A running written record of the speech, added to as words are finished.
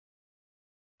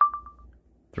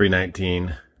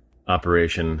319,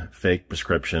 Operation Fake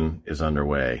Prescription is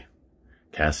underway.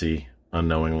 Cassie,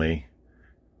 unknowingly,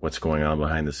 what's going on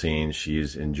behind the scenes?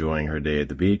 She's enjoying her day at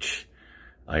the beach.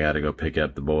 I gotta go pick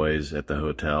up the boys at the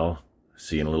hotel.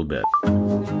 See you in a little bit.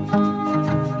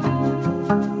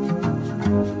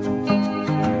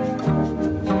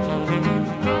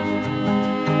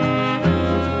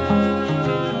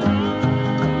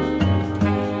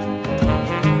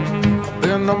 I've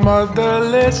been a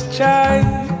motherless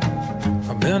child.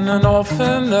 I've been an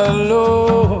orphan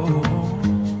alone,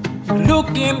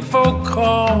 looking for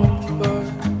comfort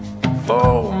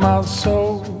for my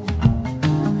soul.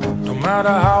 No matter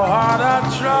how hard I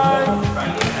try, no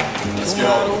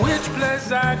matter which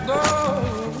place I go,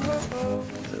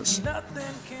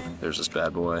 nothing can. There's this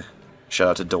bad boy. Shout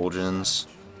out to Dolgens.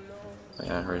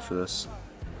 Yeah, ready for this?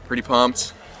 Pretty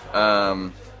pumped. You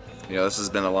know, this has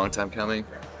been a long time coming.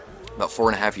 About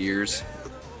 4.5 years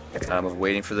of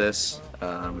waiting for this.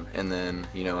 And then,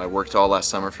 you know, I worked all last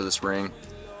summer for this ring.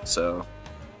 So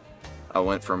I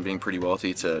went from being pretty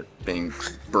wealthy to being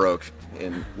broke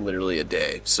in literally a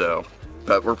day. So,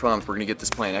 but we're pumped. We're gonna get this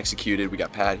plan executed. We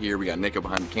got Pat here. We got Nico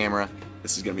behind the camera.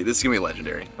 This is gonna be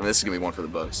legendary. I mean, this is gonna be one for the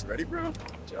books. Ready, bro?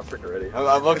 Yeah, I'm freaking ready.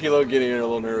 I'm low getting here a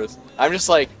little nervous. I'm just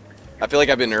like, I feel like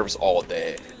I've been nervous all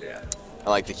day. Yeah. And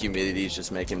like the humidity is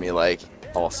just making me like,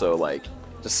 also like,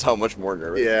 just so much more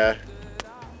nervous. Yeah.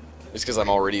 Just because I'm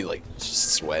already like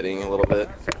just sweating a little bit.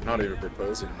 I'm not even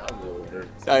proposing. I'm a little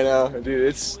nervous. I know, dude.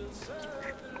 It's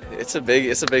a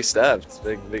big step. It's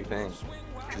a big thing.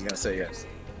 He's gonna say yes.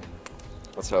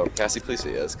 Let's hope. Cassie, please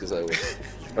say yes, because I will.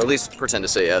 Or at least pretend to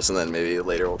say yes, and then maybe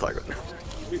later we'll talk about it.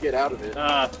 We get out of it.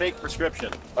 Fake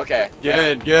prescription. Okay.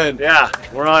 Good. Yeah,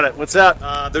 we're on it. What's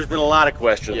up? There's been a lot of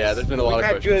questions. Yeah, there's been a lot of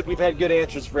questions. We've had good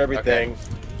answers for everything. Okay.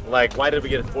 Like, why did we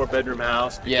get a 4-bedroom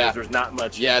house? Because there's not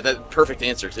much. Yeah, that perfect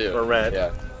answer too. For rent.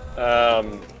 Yeah.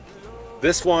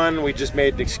 This one we just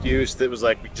made an excuse that was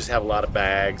like we just have a lot of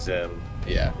bags and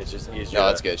yeah, it's just easier. No,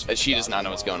 that's good. She does not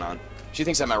know what's going on. She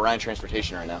thinks I'm at Ryan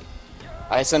Transportation right now.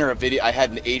 I sent her a video. I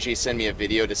had an AJ send me a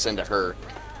video to send to her,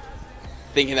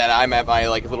 thinking that I'm at my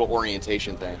like little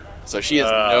orientation thing. So she has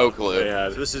no clue. Yeah,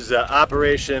 this is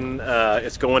Operation.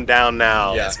 It's going down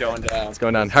now. Yeah, it's going down. What's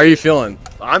going on? How are you feeling?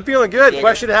 I'm feeling good.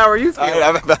 Question: how are you feeling?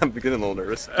 I'm getting a little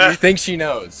nervous. Do you think she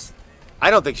knows?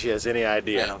 I don't think she has any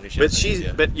idea. I don't think she has any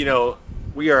idea. But you know,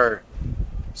 we are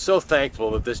so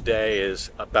thankful that this day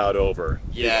is about over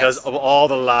because of all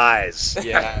the lies.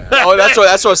 Yeah. Oh, that's what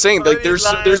I was saying. Like,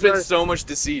 there's been so much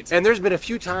deceit, and there's been a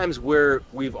few times where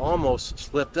we've almost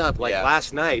slipped up. Like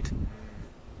last night.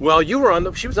 Well, she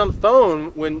was on the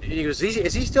phone when he goes,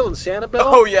 is he still in Sanibel?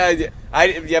 Oh yeah,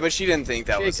 but she didn't think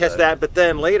that was catch that. But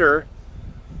then later,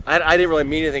 I didn't really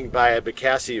mean anything by it. But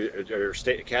Cassie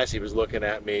was looking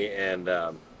at me, and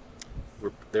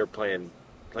they're playing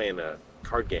a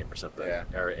card game or something. Yeah.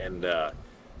 Or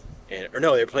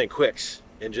no, they're playing Quicks.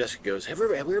 And Jessica goes, have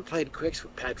we ever played Quicks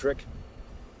with Patrick?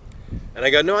 And I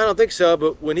go, no, I don't think so.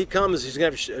 But when he comes,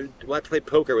 we'll have to play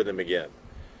poker with him again.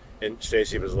 And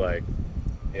Stacy was like,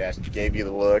 yeah, she gave you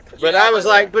the look. But I was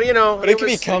like, but you know, but it could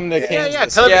become the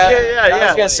Kansas. Yeah. I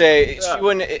was gonna say she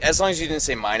wouldn't. As long as you didn't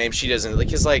say my name, she doesn't. Like,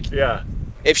 cause like,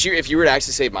 if you were to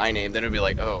actually say my name, then it'd be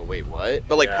like, oh wait, what?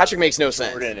 But like Patrick makes no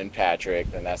sense. Jordan and Patrick,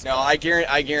 then that's no. I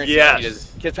guarantee.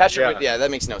 Yes. Because Patrick,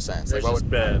 that makes no sense. Like,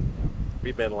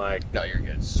 we've been like, no, you're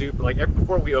good. Super. Like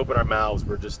before we open our mouths,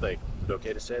 we're just like, is it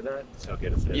okay to say that? It's okay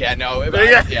to say that. Yeah, no.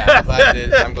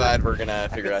 I'm glad we're gonna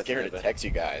figure out. I'm scared to text you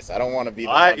guys. I don't want to be.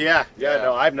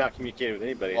 No, I've not communicated with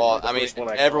anybody. Well, I mean,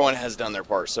 everyone has done their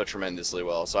part so tremendously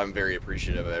well, so I'm very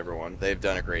appreciative of everyone. They've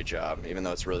done a great job, even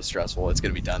though it's really stressful. It's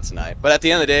gonna be done tonight. But at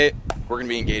the end of the day, we're gonna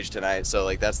be engaged tonight, so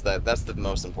like that's the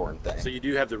most important thing. So you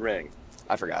do have the ring.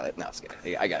 I forgot it. No, it's good.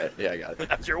 I got it. Yeah, I got it.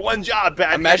 That's your one job,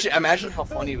 Pat. Imagine how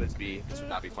funny it would be. This would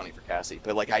not be funny for Cassie,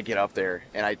 but like I get up there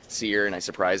and I see her and I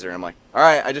surprise her and I'm like, all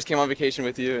right, I just came on vacation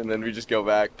with you, and then we just go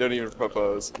back. Don't even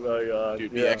propose. Oh my God.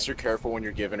 Dude, be extra careful when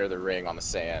you're giving her the ring on the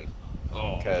sand.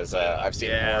 Because I've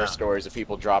seen horror stories of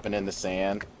people dropping in the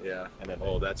sand. Yeah. And then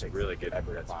that's a really good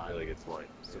point.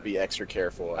 So be extra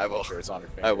careful. I will. Make sure it's on her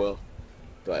finger. I will.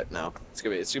 But no, it's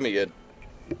gonna be good.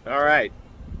 All right.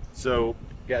 So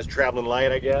you guys traveling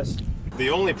light, I guess.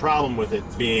 The only problem with it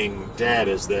being dead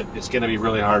is that it's going to be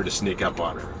really hard to sneak up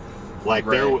on her. Like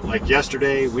like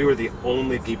yesterday, we were the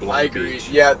only people on the beach.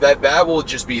 Yeah, that will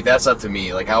just be, that's up to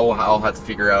me. Like I'll have to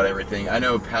figure out everything. I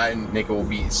know Pat and Nico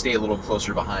will stay a little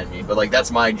closer behind me, but like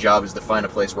that's my job, is to find a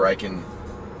place where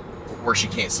she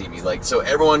can't see me. Like, so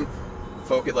everyone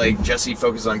focus, like Jesse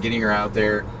focus on getting her out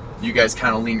there. You guys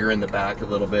kind of linger in the back a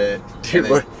little bit.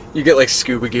 Dude, you get like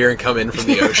scuba gear and come in from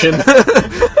the ocean.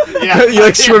 Yeah. You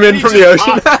like swim in from the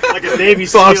ocean. Like a Navy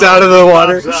SEAL. Pops out of the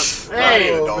water.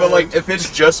 Hey, But like, if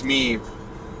it's just me,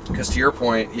 because to your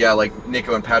point, yeah, like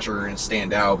Nico and Patrick are gonna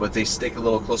stand out, but they stick a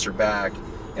little closer back,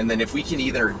 and then if we can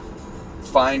either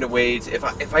find a way to,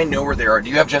 if I know where they are, do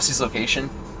you have Jesse's location?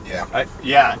 Yeah.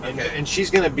 Yeah, Okay. and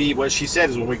she's going to be, what she said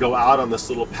is when we go out on this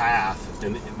little path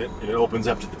and it opens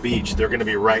up to the beach, they're going to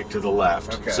be right to the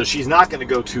left. Okay. So she's not going to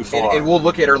go too far. And we'll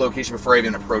look at her location before I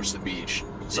even approach the beach.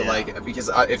 So Yeah. like, because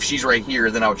if she's right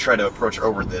here, then I would try to approach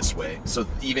over this way. So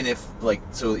even if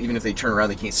they turn around,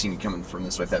 they can't see me coming from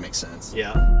this way. If that makes sense.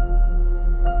 Yeah.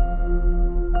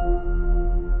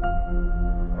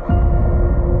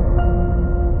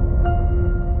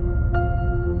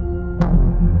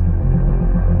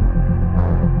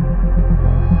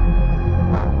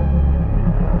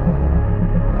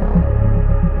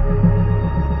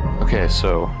 Okay,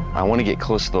 so I want to get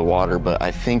close to the water, but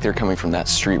I think they're coming from that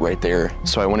street right there.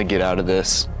 So I want to get out of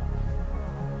this.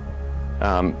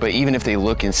 But even if they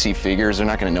look and see figures, they're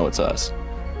not going to know it's us.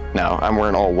 Now, I'm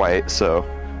wearing all white, so...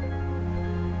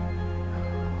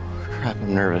 Crap,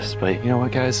 I'm nervous, but you know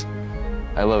what, guys?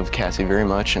 I love Cassie very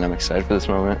much, and I'm excited for this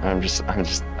moment. I've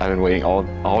been waiting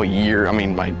all year, I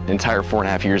mean, my entire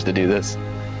 4.5 years to do this,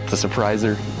 to surprise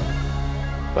her.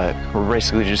 But we're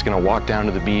basically just going to walk down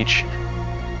to the beach.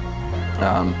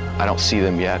 I don't see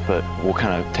them yet, but we'll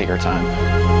kind of take our time.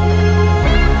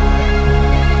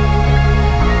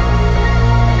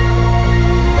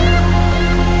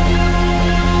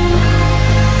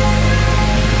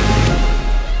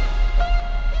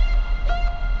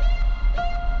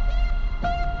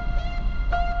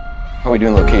 How are we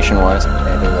doing location-wise?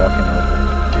 And they're walking over.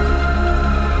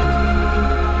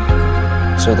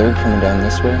 So they're coming down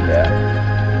this way? Yeah.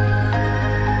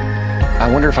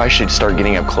 I wonder if I should start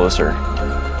getting up closer.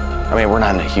 I mean, we're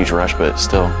not in a huge rush, but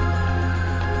still.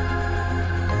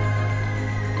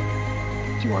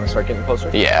 Do you want to start getting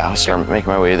closer? Yeah, I'll start making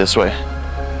my way this way.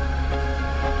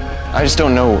 I just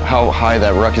don't know how high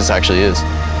that ruckus actually is.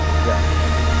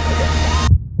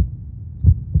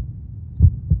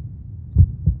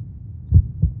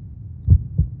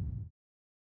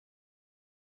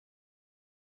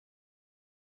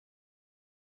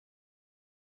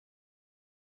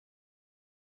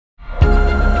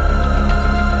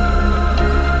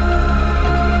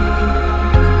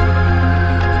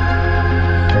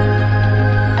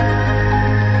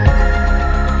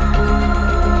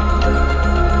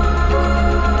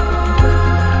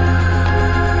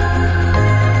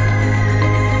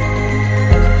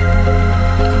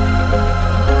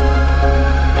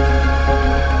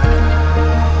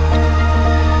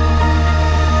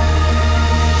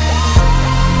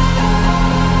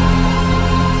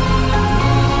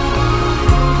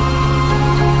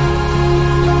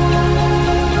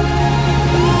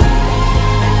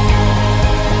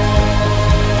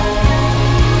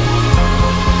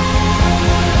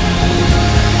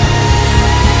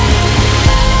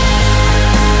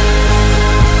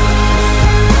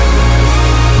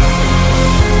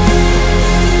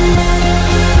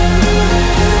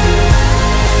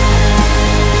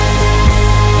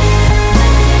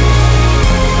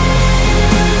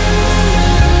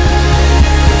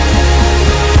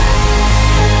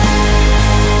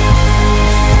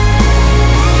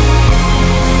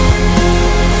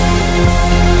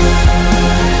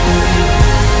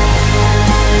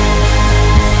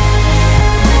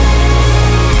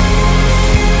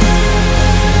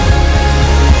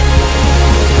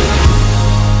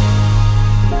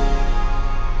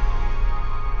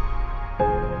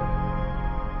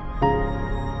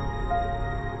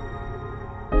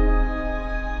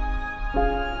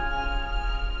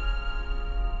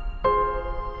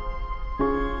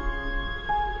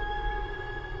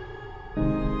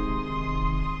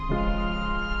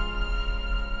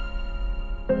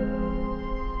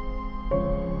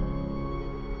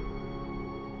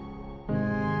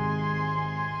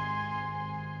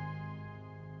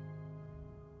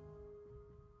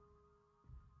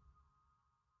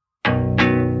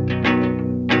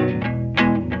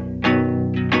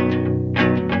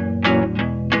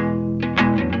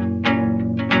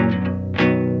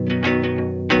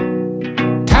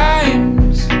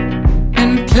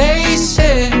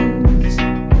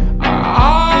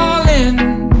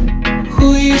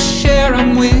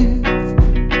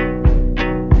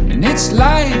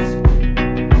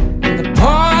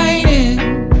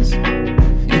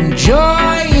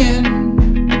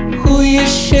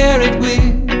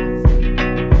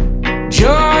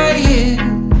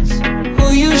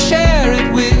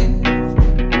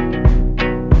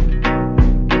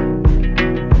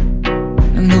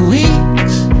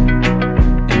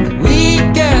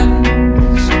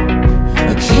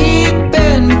 Keep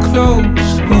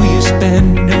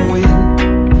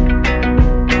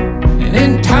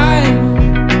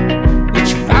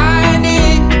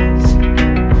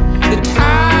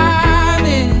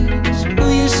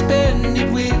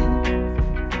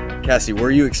Cassie,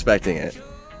 were you expecting it?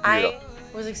 I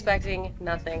was expecting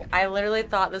nothing. I literally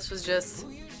thought this was just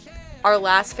our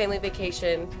last family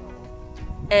vacation,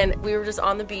 and we were just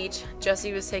on the beach.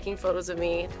 Jesse was taking photos of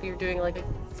me. We were doing like a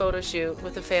photo shoot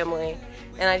with the family,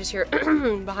 and I just hear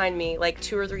behind me like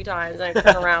 2 or 3 times, and I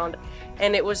turn around,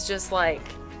 and it was just like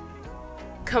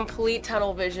complete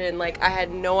tunnel vision. Like I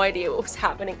had no idea what was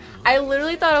happening. I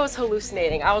literally thought I was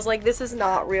hallucinating. I was like, this is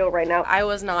not real right now. I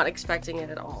was not expecting it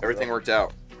at all. Everything worked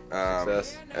out.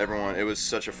 Everyone, it was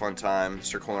such a fun time.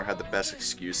 Mr. Kohler had the best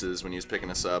excuses when he was picking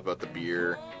us up about the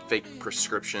beer, fake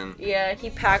prescription. Yeah, he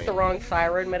packed the wrong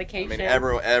thyroid medication. I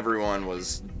mean, everyone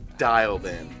was dialed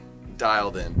in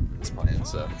this plan.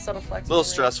 So Subtle flex. a little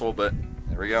stressful, but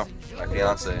there we go. My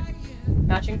fiance.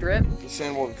 Matching drip.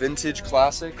 Sample vintage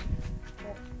classic.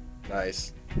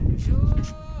 Nice.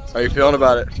 How are you feeling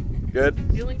about it? Good?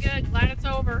 Feeling good. Glad it's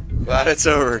over. Glad it's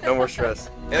over. No more stress.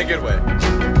 In a good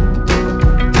way.